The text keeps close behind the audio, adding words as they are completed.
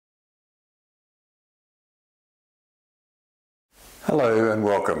Hello and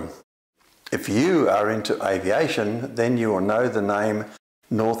welcome. If you are into aviation, then you will know the name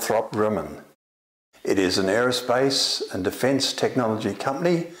Northrop Grumman. It is an aerospace and defence technology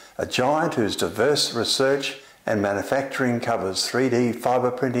company, a giant whose diverse research and manufacturing covers 3D fibre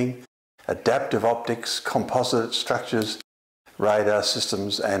printing, adaptive optics, composite structures, radar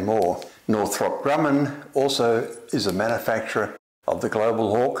systems and more. Northrop Grumman also is a manufacturer of the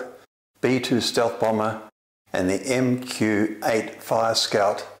Global Hawk, B-2 stealth bomber and the MQ-8 Fire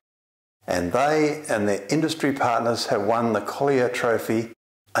Scout, and they and their industry partners have won the Collier Trophy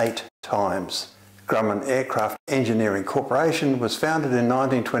 8 times. Grumman Aircraft Engineering Corporation was founded in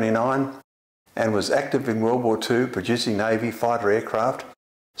 1929 and was active in World War II, producing Navy fighter aircraft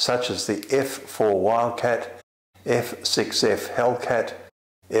such as the F-4 Wildcat, F-6F Hellcat,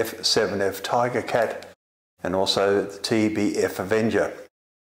 F-7F Tigercat, and also the TBF Avenger.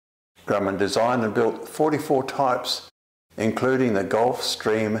 Grumman designed and built 44 types, including the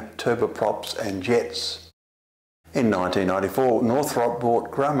Gulfstream turboprops and jets. In 1994, Northrop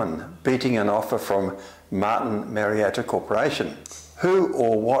bought Grumman, beating an offer from Martin Marietta Corporation. Who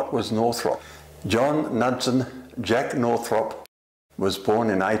or what was Northrop? John Knudsen Jack Northrop was born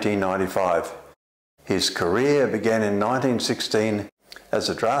in 1895. His career began in 1916 as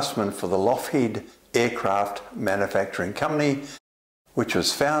a draftsman for the Lockheed Aircraft Manufacturing Company, which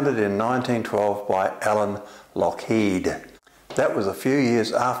was founded in 1912 by Alan Lockheed. That was a few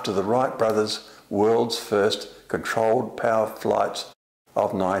years after the Wright brothers' world's first controlled power flights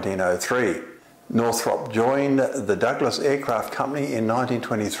of 1903. Northrop joined the Douglas Aircraft Company in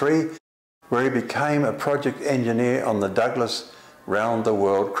 1923, where he became a project engineer on the Douglas Round the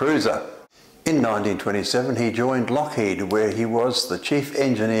World cruiser. In 1927, he joined Lockheed, where he was the chief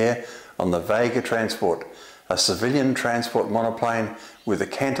engineer on the Vega Transport, a civilian transport monoplane with a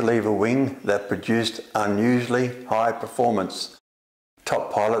cantilever wing that produced unusually high performance.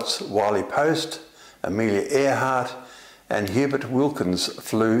 Top pilots Wiley Post, Amelia Earhart, and Hubert Wilkins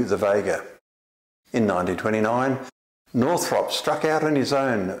flew the Vega. In 1929, Northrop struck out on his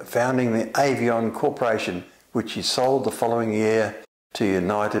own, founding the Aviation Corporation, which he sold the following year to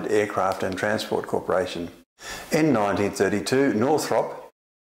United Aircraft and Transport Corporation. In 1932, Northrop,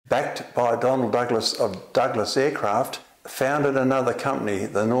 backed by Donald Douglas of Douglas Aircraft, founded another company,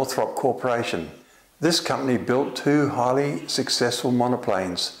 the Northrop Corporation. This company built two highly successful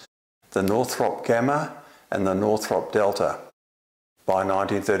monoplanes, the Northrop Gamma and the Northrop Delta. By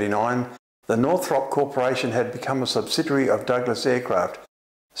 1939, the Northrop Corporation had become a subsidiary of Douglas Aircraft,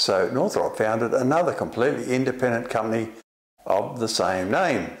 so Northrop founded another completely independent company of the same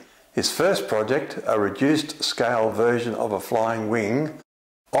name. His first project, a reduced scale version of a flying wing,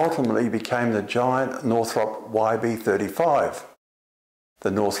 ultimately became the giant Northrop YB-35.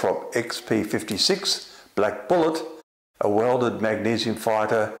 The Northrop XP-56 Black Bullet, a welded magnesium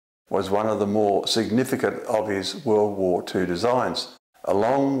fighter, was one of the more significant of his World War II designs,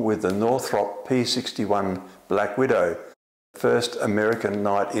 along with the Northrop P-61 Black Widow, first American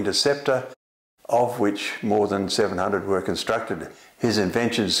night interceptor, of which more than 700 were constructed. His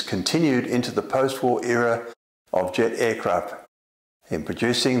inventions continued into the post-war era of jet aircraft, in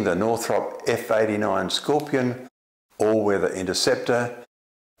producing the Northrop F-89 Scorpion all-weather interceptor,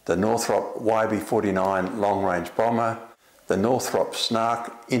 the Northrop YB-49 long-range bomber, the Northrop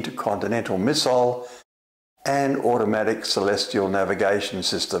Snark intercontinental missile, and automatic celestial navigation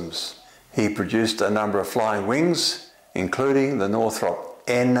systems. He produced a number of flying wings, including the Northrop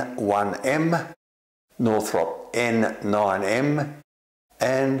N1M, Northrop N9M,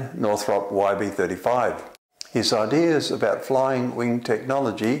 and Northrop YB-35. His ideas about flying wing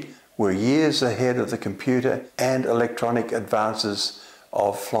technology were years ahead of the computer and electronic advances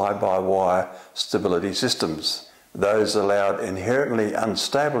of fly-by-wire stability systems. Those allowed inherently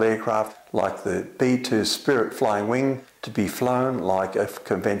unstable aircraft like the B-2 Spirit flying wing to be flown like a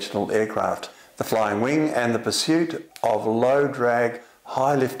conventional aircraft. The flying wing and the pursuit of low-drag,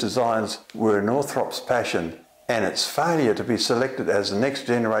 high-lift designs were Northrop's passion, and its failure to be selected as the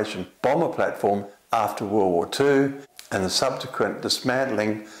next-generation bomber platform after World War II and the subsequent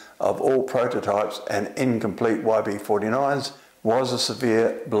dismantling of all prototypes and incomplete YB-49s was a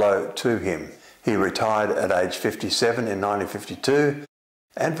severe blow to him. He retired at age 57 in 1952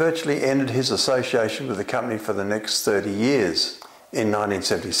 and virtually ended his association with the company for the next 30 years. In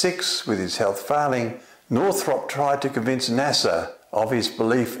 1976, with his health failing, Northrop tried to convince NASA of his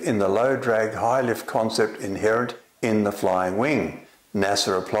belief in the low-drag, high-lift concept inherent in the flying wing.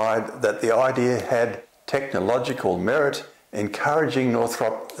 NASA replied that the idea had technological merit, encouraging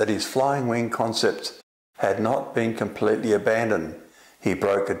Northrop that his flying wing concepts had not been completely abandoned. He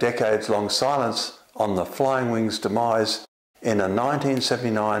broke a decades-long silence on the flying wing's demise in a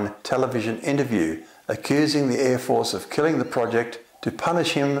 1979 television interview, accusing the Air Force of killing the project to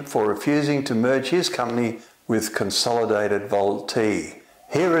punish him for refusing to merge his company with Consolidated Volt-E.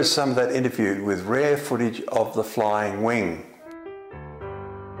 Here is some of that interview with rare footage of the flying wing.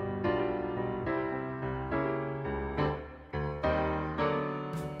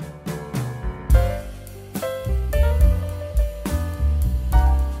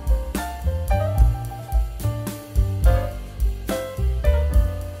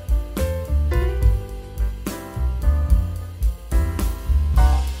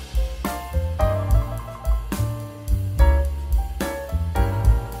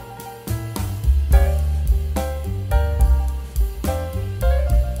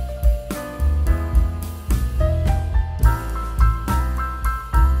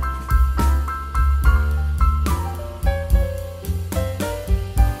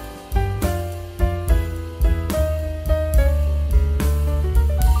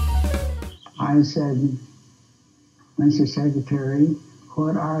 I said, Mr. Secretary,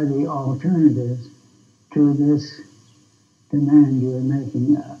 what are the alternatives to this demand you are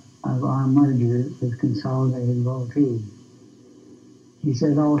making of our merger with Consolidated Volt-E? He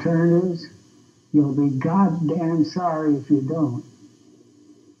said, alternatives? You'll be goddamn sorry if you don't.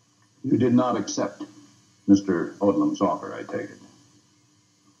 You did not accept Mr. Odlum's offer, I take it?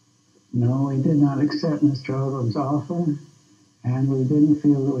 No, we did not accept Mr. Odlum's offer, and we didn't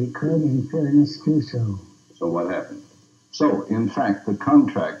feel that we could, in fairness, do so. So what happened? So, in fact, the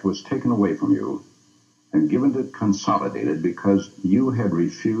contract was taken away from you and given to Consolidated because you had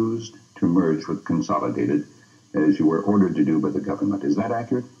refused to merge with Consolidated as you were ordered to do by the government. Is that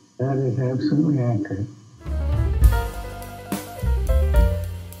accurate? That is absolutely accurate.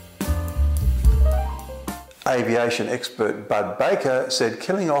 Aviation expert Bud Baker said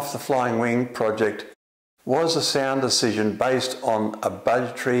killing off the Flying Wing project was a sound decision based on a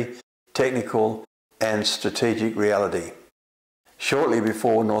budgetary, technical and strategic reality. Shortly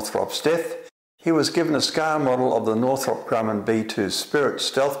before Northrop's death, he was given a scale model of the Northrop Grumman B-2 Spirit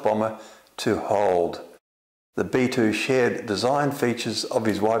stealth bomber to hold. The B-2 shared design features of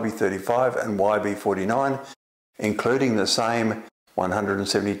his YB-35 and YB-49, including the same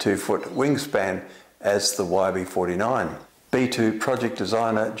 172-foot wingspan as the YB-49. B-2 project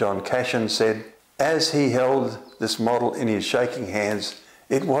designer John Cashin said, as he held this model in his shaking hands,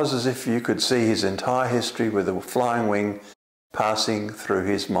 it was as if you could see his entire history with the flying wing passing through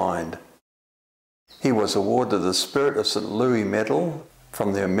his mind. He was awarded the Spirit of St. Louis Medal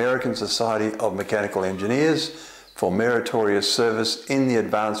from the American Society of Mechanical Engineers for meritorious service in the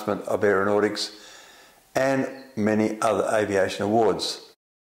advancement of aeronautics and many other aviation awards.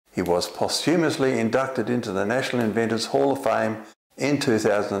 He was posthumously inducted into the National Inventors Hall of Fame in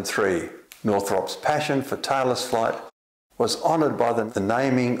 2003. Northrop's passion for tailless flight was honoured by the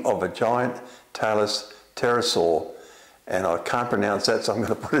naming of a giant tailless pterosaur, and I can't pronounce that, so I'm going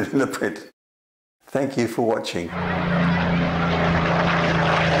to put it in the print. Thank you for watching.